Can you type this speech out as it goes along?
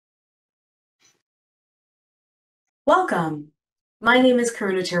Welcome! My name is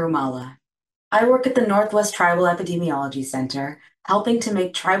Karuna Tirumala. I work at the Northwest Tribal Epidemiology Center, helping to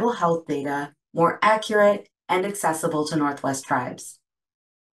make tribal health data more accurate and accessible to Northwest tribes.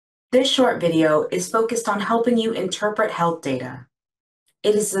 This short video is focused on helping you interpret health data.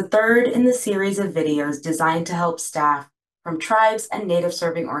 It is the third in the series of videos designed to help staff from tribes and native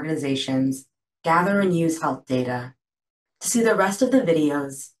serving organizations gather and use health data. To see the rest of the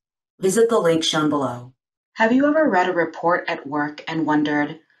videos, visit the link shown below. Have you ever read a report at work and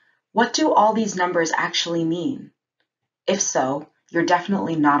wondered, what do all these numbers actually mean? If so, you're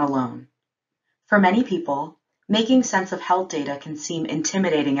definitely not alone. For many people, making sense of health data can seem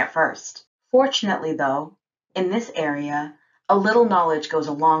intimidating at first. Fortunately, though, in this area, a little knowledge goes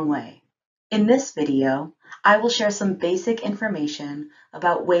a long way. In this video, I will share some basic information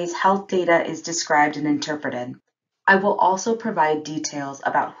about ways health data is described and interpreted. I will also provide details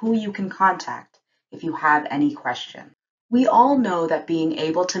about who you can contact if you have any questions. We all know that being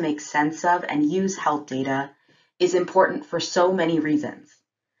able to make sense of and use health data is important for so many reasons.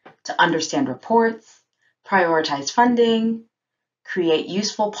 To understand reports, prioritize funding, create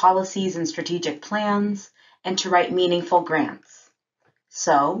useful policies and strategic plans, and to write meaningful grants.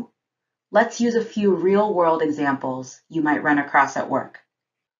 So, let's use a few real-world examples you might run across at work.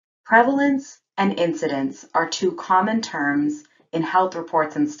 Prevalence and incidence are two common terms in health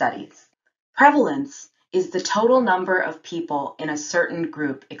reports and studies. Prevalence is the total number of people in a certain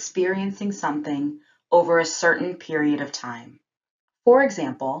group experiencing something over a certain period of time. For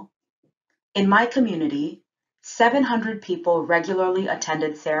example, in my community, 700 people regularly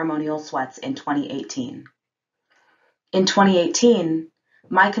attended ceremonial sweats in 2018. In 2018,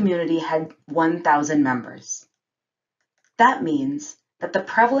 my community had 1,000 members. That means that the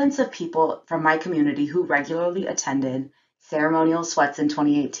prevalence of people from my community who regularly attended ceremonial sweats in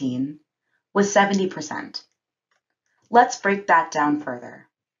 2018 was 70%. Let's break that down further.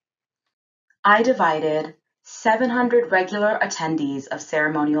 I divided 700 regular attendees of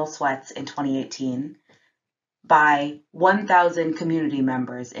ceremonial sweats in 2018 by 1,000 community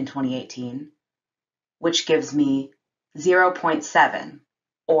members in 2018, which gives me 0.7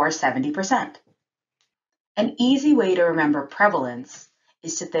 or 70%. An easy way to remember prevalence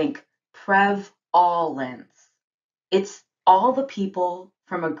is to think prevalence. It's all the people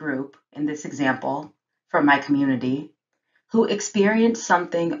from a group, in this example, from my community, who experienced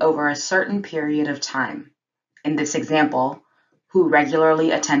something over a certain period of time, in this example, who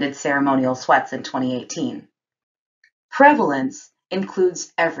regularly attended ceremonial sweats in 2018. Prevalence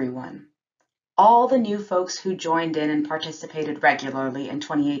includes everyone, all the new folks who joined in and participated regularly in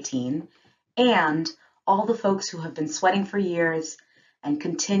 2018, and all the folks who have been sweating for years and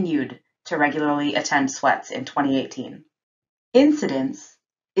continued to regularly attend sweats in 2018. Incidence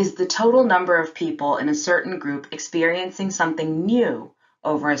is the total number of people in a certain group experiencing something new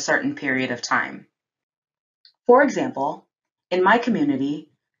over a certain period of time. For example, in my community,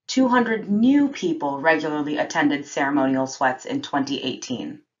 200 new people regularly attended ceremonial sweats in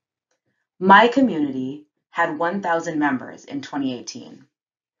 2018. My community had 1,000 members in 2018.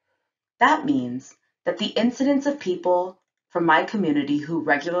 That means that the incidence of people from my community who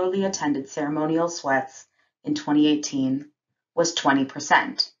regularly attended ceremonial sweats in 2018 was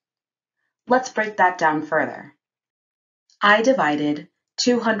 20%. Let's break that down further. I divided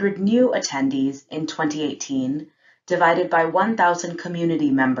 200 new attendees in 2018 divided by 1,000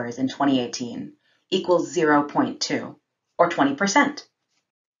 community members in 2018 equals 0.2 or 20%.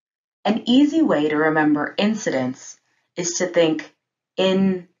 An easy way to remember incidence is to think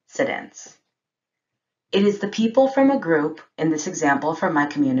incidence. It is the people from a group, in this example from my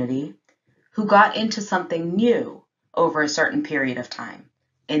community, who got into something new over a certain period of time.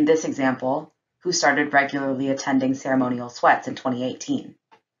 In this example, who started regularly attending ceremonial sweats in 2018.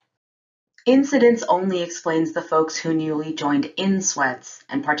 Incidence only explains the folks who newly joined in sweats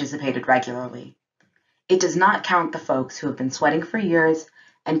and participated regularly. It does not count the folks who have been sweating for years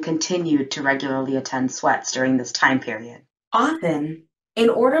and continued to regularly attend sweats during this time period. Often, in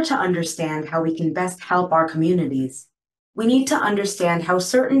order to understand how we can best help our communities, we need to understand how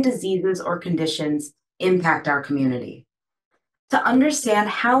certain diseases or conditions impact our community. To understand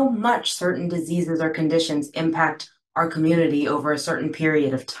how much certain diseases or conditions impact our community over a certain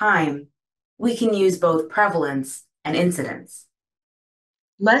period of time, we can use both prevalence and incidence.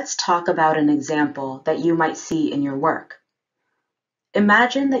 Let's talk about an example that you might see in your work.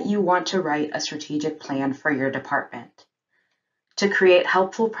 Imagine that you want to write a strategic plan for your department. To create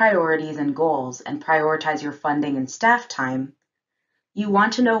helpful priorities and goals and prioritize your funding and staff time, you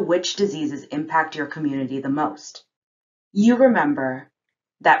want to know which diseases impact your community the most. You remember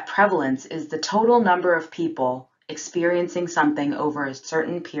that prevalence is the total number of people experiencing something over a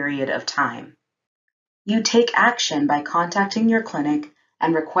certain period of time. You take action by contacting your clinic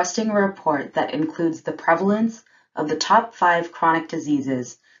and requesting a report that includes the prevalence of the top 5 chronic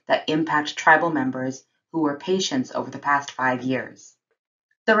diseases that impact tribal members who were patients over the past 5 years.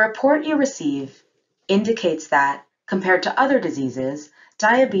 The report you receive indicates that, compared to other diseases,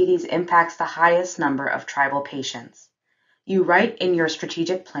 diabetes impacts the highest number of tribal patients. You write in your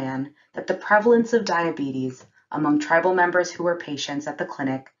strategic plan that the prevalence of diabetes among tribal members who were patients at the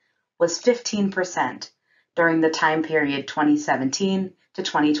clinic was 15% during the time period 2017 to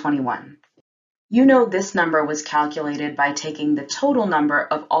 2021. You know this number was calculated by taking the total number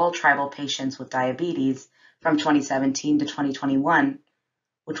of all tribal patients with diabetes from 2017 to 2021,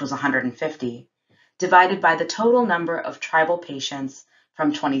 which was 150, divided by the total number of tribal patients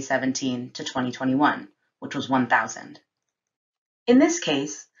from 2017 to 2021, which was 1,000. In this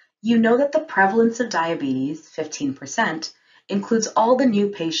case, you know that the prevalence of diabetes, 15%, includes all the new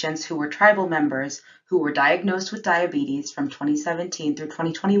patients who were tribal members who were diagnosed with diabetes from 2017 through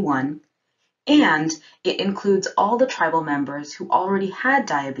 2021, and it includes all the tribal members who already had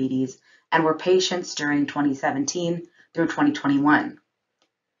diabetes and were patients during 2017 through 2021.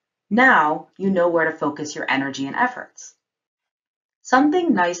 Now you know where to focus your energy and efforts.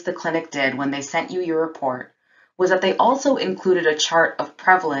 Something nice the clinic did when they sent you your report was that they also included a chart of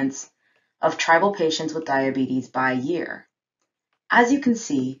prevalence of tribal patients with diabetes by year. As you can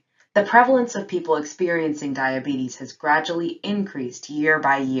see, the prevalence of people experiencing diabetes has gradually increased year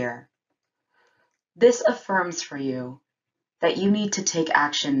by year. This affirms for you that you need to take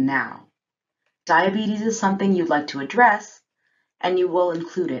action now. Diabetes is something you'd like to address, and you will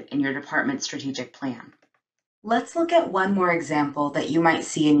include it in your department's strategic plan. Let's look at one more example that you might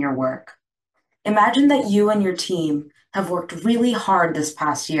see in your work. Imagine that you and your team have worked really hard this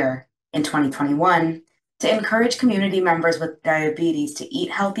past year, in 2021, to encourage community members with diabetes to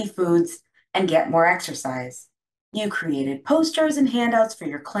eat healthy foods and get more exercise. You created posters and handouts for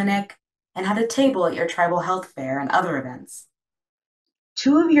your clinic and had a table at your tribal health fair and other events.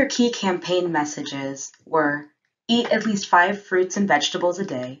 2 of your key campaign messages were eat at least 5 fruits and vegetables a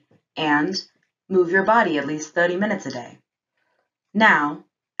day and move your body at least 30 minutes a day. Now,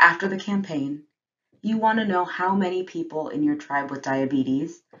 after the campaign, you want to know how many people in your tribe with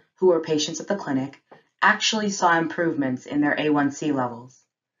diabetes, who were patients at the clinic, actually saw improvements in their A1C levels.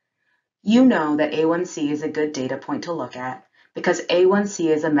 You know that A1C is a good data point to look at because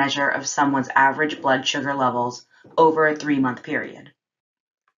A1C is a measure of someone's average blood sugar levels over a 3-month period.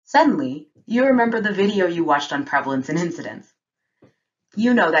 Suddenly, you remember the video you watched on prevalence and incidence.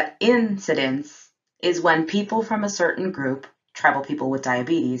 You know that incidence is when people from a certain group, tribal people with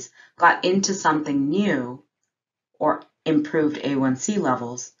diabetes, got into something new or improved A1C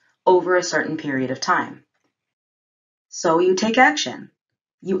levels over a certain period of time. So you take action.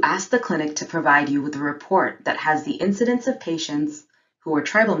 You ask the clinic to provide you with a report that has the incidence of patients who are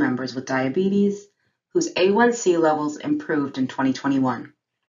tribal members with diabetes whose A1C levels improved in 2021.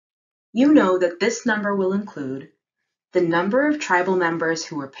 You know that this number will include the number of tribal members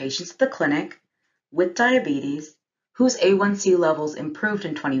who were patients at the clinic with diabetes whose A1C levels improved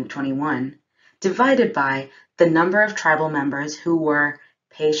in 2021, divided by the number of tribal members who were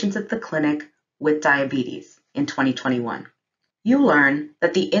patients at the clinic with diabetes in 2021. You learn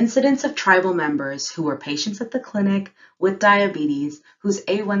that the incidence of tribal members who were patients at the clinic with diabetes whose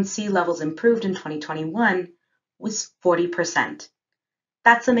A1C levels improved in 2021 was 40%.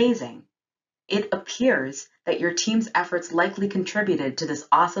 That's amazing. It appears that your team's efforts likely contributed to this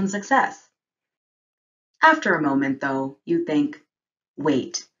awesome success. After a moment, though, you think,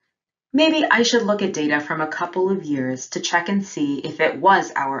 wait, maybe I should look at data from a couple of years to check and see if it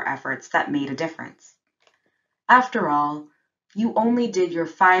was our efforts that made a difference. After all, you only did your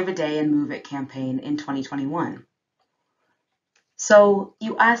 5 a day and move it campaign in 2021. So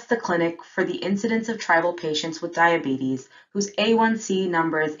you asked the clinic for the incidence of tribal patients with diabetes whose A1C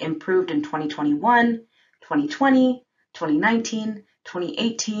numbers improved in 2021, 2020, 2019,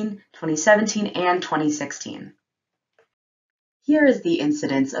 2018, 2017, and 2016. Here is the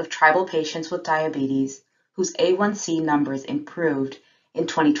incidence of tribal patients with diabetes whose A1C numbers improved in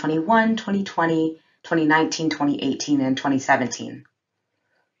 2021, 2020, 2019, 2018, and 2017.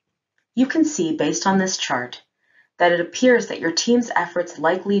 You can see, based on this chart, that it appears that your team's efforts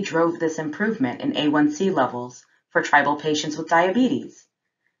likely drove this improvement in A1C levels for tribal patients with diabetes.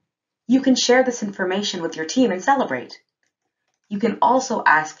 You can share this information with your team and celebrate. You can also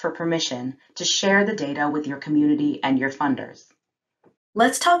ask for permission to share the data with your community and your funders.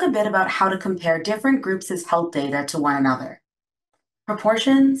 Let's talk a bit about how to compare different groups' health data to one another.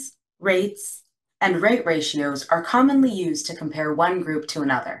 Proportions, rates, and rate ratios are commonly used to compare one group to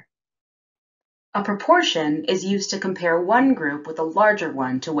another. A proportion is used to compare one group with a larger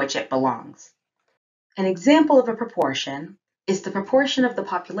one to which it belongs. An example of a proportion is the proportion of the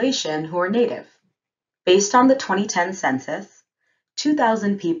population who are Native. Based on the 2010 census,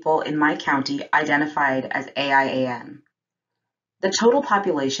 2,000 people in my county identified as AIAN. The total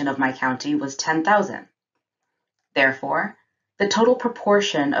population of my county was 10,000. Therefore, the total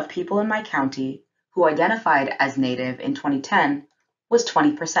proportion of people in my county who identified as Native in 2010 was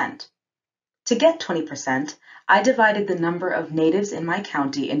 20%. To get 20%, I divided the number of Natives in my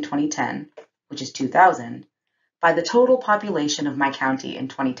county in 2010, which is 2,000, by the total population of my county in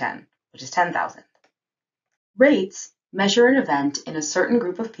 2010, which is 10,000. Rates measure an event in a certain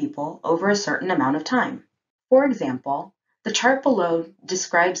group of people over a certain amount of time. For example, the chart below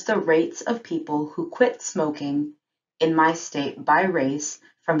describes the rates of people who quit smoking in my state by race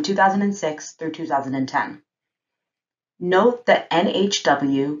from 2006 through 2010. Note that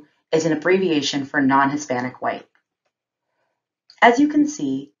NHW is an abbreviation for non-Hispanic white. As you can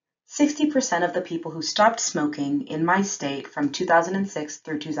see, 60% of the people who stopped smoking in my state from 2006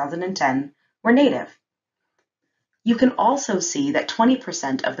 through 2010 were Native. You can also see that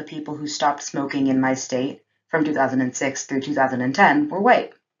 20% of the people who stopped smoking in my state from 2006 through 2010 were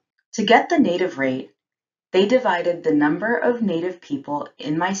white. To get the Native rate, they divided the number of Native people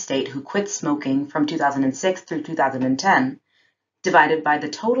in my state who quit smoking from 2006 through 2010 divided by the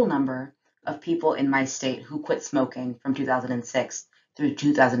total number of people in my state who quit smoking from 2006 through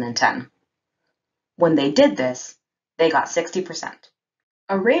 2010. When they did this, they got 60%.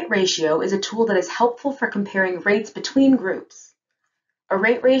 A rate ratio is a tool that is helpful for comparing rates between groups. A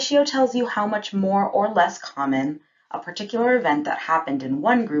rate ratio tells you how much more or less common a particular event that happened in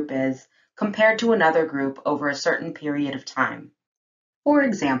one group is compared to another group over a certain period of time. For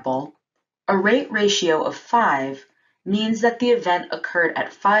example, a rate ratio of 5 means that the event occurred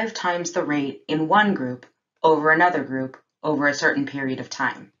at 5 times the rate in one group over another group over a certain period of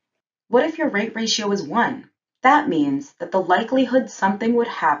time. What if your rate ratio is 1? That means that the likelihood something would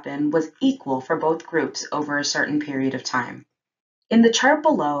happen was equal for both groups over a certain period of time. In the chart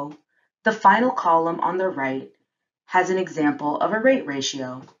below, the final column on the right has an example of a rate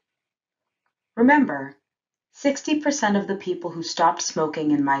ratio. Remember, 60% of the people who stopped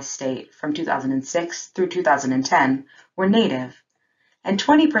smoking in my state from 2006 through 2010 were Native, and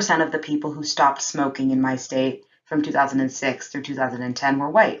 20% of the people who stopped smoking in my state from 2006 through 2010 were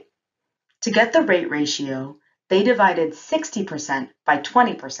white. To get the rate ratio, they divided 60% by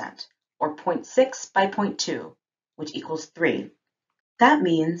 20%, or 0.6 by 0.2, which equals 3. That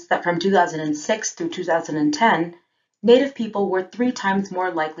means that from 2006 through 2010, Native people were 3 times more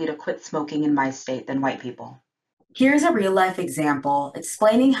likely to quit smoking in my state than white people. Here's a real-life example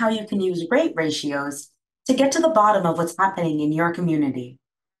explaining how you can use rate ratios to get to the bottom of what's happening in your community.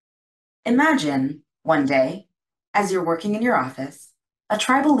 Imagine, one day, as you're working in your office, a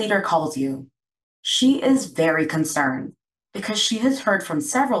tribal leader calls you. She is very concerned because she has heard from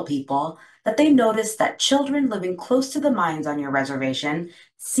several people that they noticed that children living close to the mines on your reservation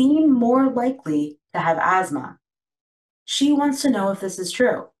seem more likely to have asthma. She wants to know if this is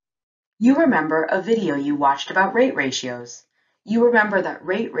true. You remember a video you watched about rate ratios. You remember that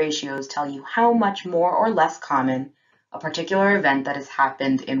rate ratios tell you how much more or less common a particular event that has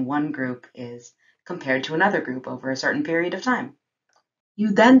happened in one group is compared to another group over a certain period of time.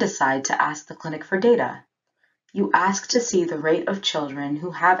 You then decide to ask the clinic for data. You ask to see the rate of children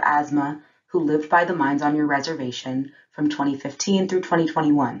who have asthma who lived by the mines on your reservation from 2015 through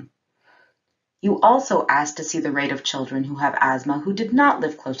 2021. You also ask to see the rate of children who have asthma who did not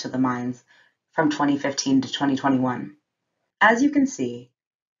live close to the mines from 2015 to 2021. As you can see,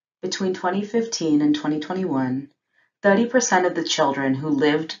 between 2015 and 2021, 30% of the children who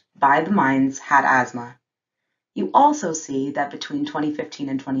lived by the mines had asthma. You also see that between 2015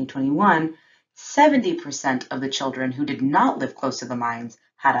 and 2021, 70% of the children who did not live close to the mines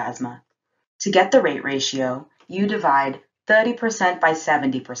had asthma. To get the rate ratio, you divide 30% by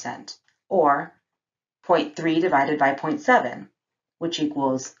 70%, or 0.3 divided by 0.7, which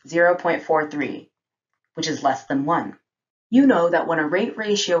equals 0.43, which is less than 1. You know that when a rate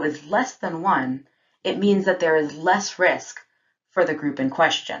ratio is less than 1, it means that there is less risk for the group in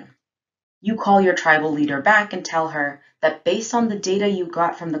question. You call your tribal leader back and tell her that based on the data you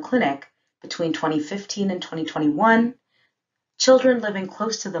got from the clinic between 2015 and 2021, children living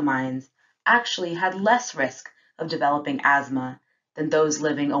close to the mines actually had less risk of developing asthma than those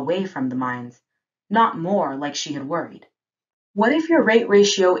living away from the mines, not more like she had worried. What if your rate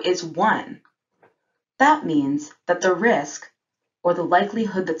ratio is 1? That means that the risk, or the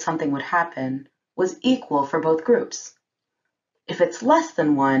likelihood that something would happen, was equal for both groups. If it's less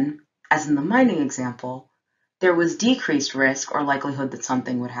than 1, as in the mining example, there was decreased risk or likelihood that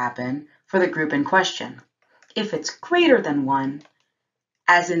something would happen for the group in question. If it's greater than 1,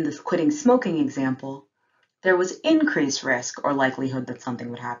 as in the quitting smoking example, there was increased risk or likelihood that something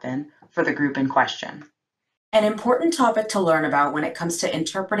would happen for the group in question. An important topic to learn about when it comes to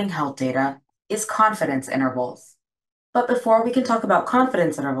interpreting health data is confidence intervals. But before we can talk about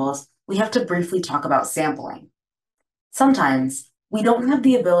confidence intervals, we have to briefly talk about sampling. Sometimes we don't have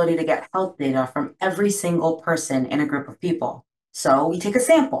the ability to get health data from every single person in a group of people, so we take a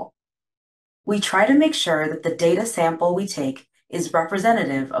sample. We try to make sure that the data sample we take is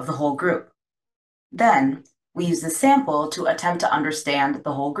representative of the whole group. Then, we use the sample to attempt to understand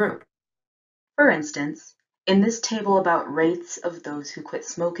the whole group. For instance, in this table about rates of those who quit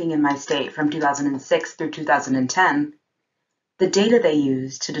smoking in my state from 2006 through 2010, the data they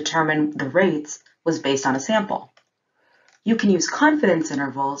used to determine the rates was based on a sample. You can use confidence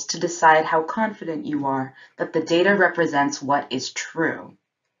intervals to decide how confident you are that the data represents what is true.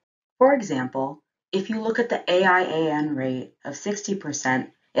 For example, if you look at the AIAN rate of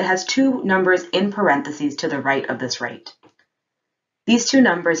 60%, it has two numbers in parentheses to the right of this rate. These two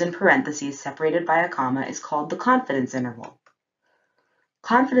numbers in parentheses separated by a comma is called the confidence interval.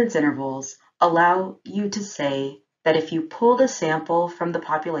 Confidence intervals allow you to say that if you pulled a sample from the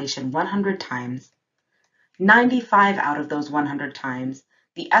population 100 times, 95 out of those 100 times,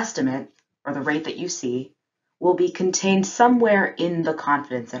 the estimate, or the rate that you see, will be contained somewhere in the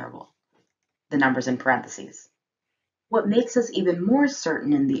confidence interval, the numbers in parentheses. What makes us even more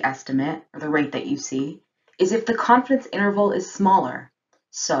certain in the estimate, or the rate that you see, is if the confidence interval is smaller.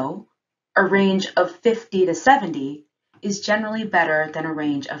 So, a range of 50 to 70 is generally better than a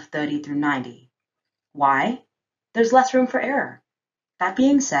range of 30 through 90. Why? There's less room for error. That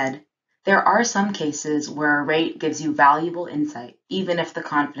being said, there are some cases where a rate gives you valuable insight, even if the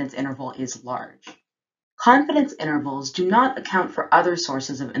confidence interval is large. Confidence intervals do not account for other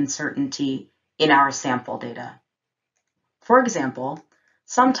sources of uncertainty in our sample data. For example,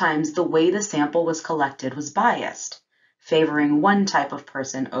 sometimes the way the sample was collected was biased, favoring one type of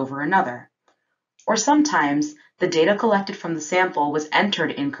person over another. Or sometimes the data collected from the sample was entered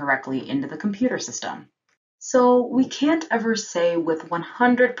incorrectly into the computer system. So we can't ever say with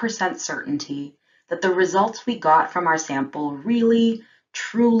 100% certainty that the results we got from our sample really,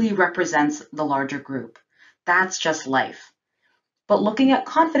 truly represents the larger group. That's just life. But looking at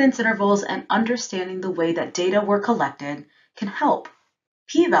confidence intervals and understanding the way that data were collected can help.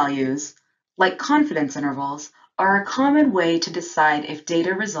 P-values, like confidence intervals, are a common way to decide if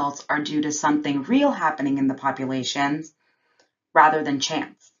data results are due to something real happening in the populations rather than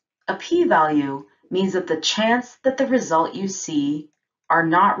chance. A p-value means that the chance that the result you see are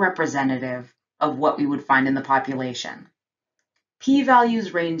not representative of what we would find in the population.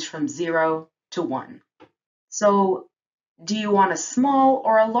 P-values range from 0 to 1. So, do you want a small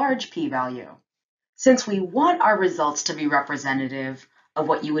or a large p-value? Since we want our results to be representative of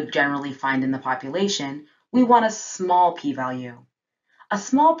what you would generally find in the population, we want a small p-value. A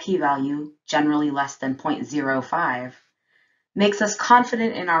small p-value, generally less than 0.05, makes us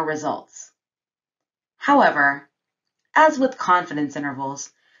confident in our results. However, as with confidence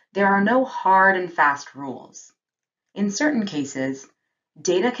intervals, there are no hard and fast rules. In certain cases,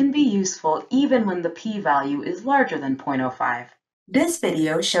 data can be useful even when the p-value is larger than 0.05. This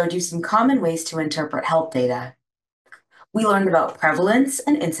video showed you some common ways to interpret health data. We learned about prevalence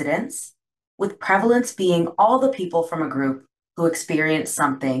and incidence, with prevalence being all the people from a group who experienced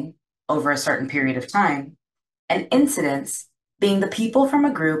something over a certain period of time, and incidence being the people from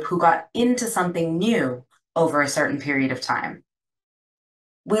a group who got into something new over a certain period of time.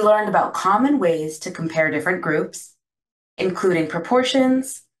 We learned about common ways to compare different groups, including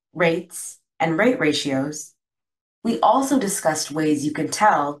proportions, rates, and rate ratios. We also discussed ways you can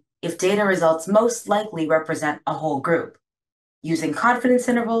tell if data results most likely represent a whole group, using confidence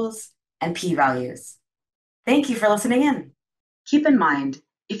intervals and p-values. Thank you for listening in. Keep in mind,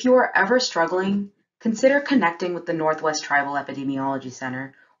 if you are ever struggling, consider connecting with the Northwest Tribal Epidemiology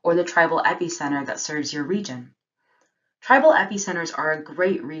Center or the Tribal Epicenter that serves your region. Tribal epicenters are a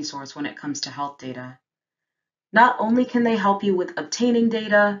great resource when it comes to health data. Not only can they help you with obtaining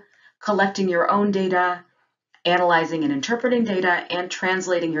data, collecting your own data, analyzing and interpreting data, and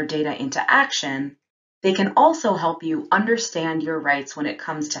translating your data into action, they can also help you understand your rights when it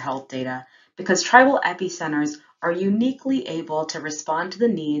comes to health data, because tribal epicenters are uniquely able to respond to the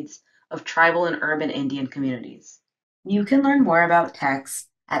needs of tribal and urban Indian communities. You can learn more about TEX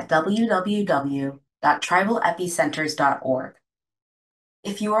at www.tribalepicenters.org.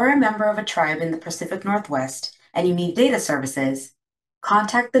 If you are a member of a tribe in the Pacific Northwest and you need data services,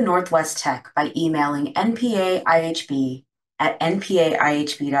 contact the Northwest Tech by emailing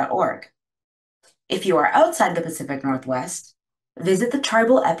npaihb@npaihb.org. If you are outside the Pacific Northwest, visit the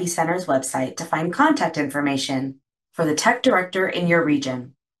Tribal Epicenter's website to find contact information for the tech director in your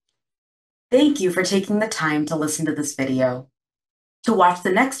region. Thank you for taking the time to listen to this video. To watch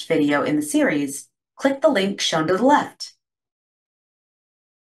the next video in the series, click the link shown to the left.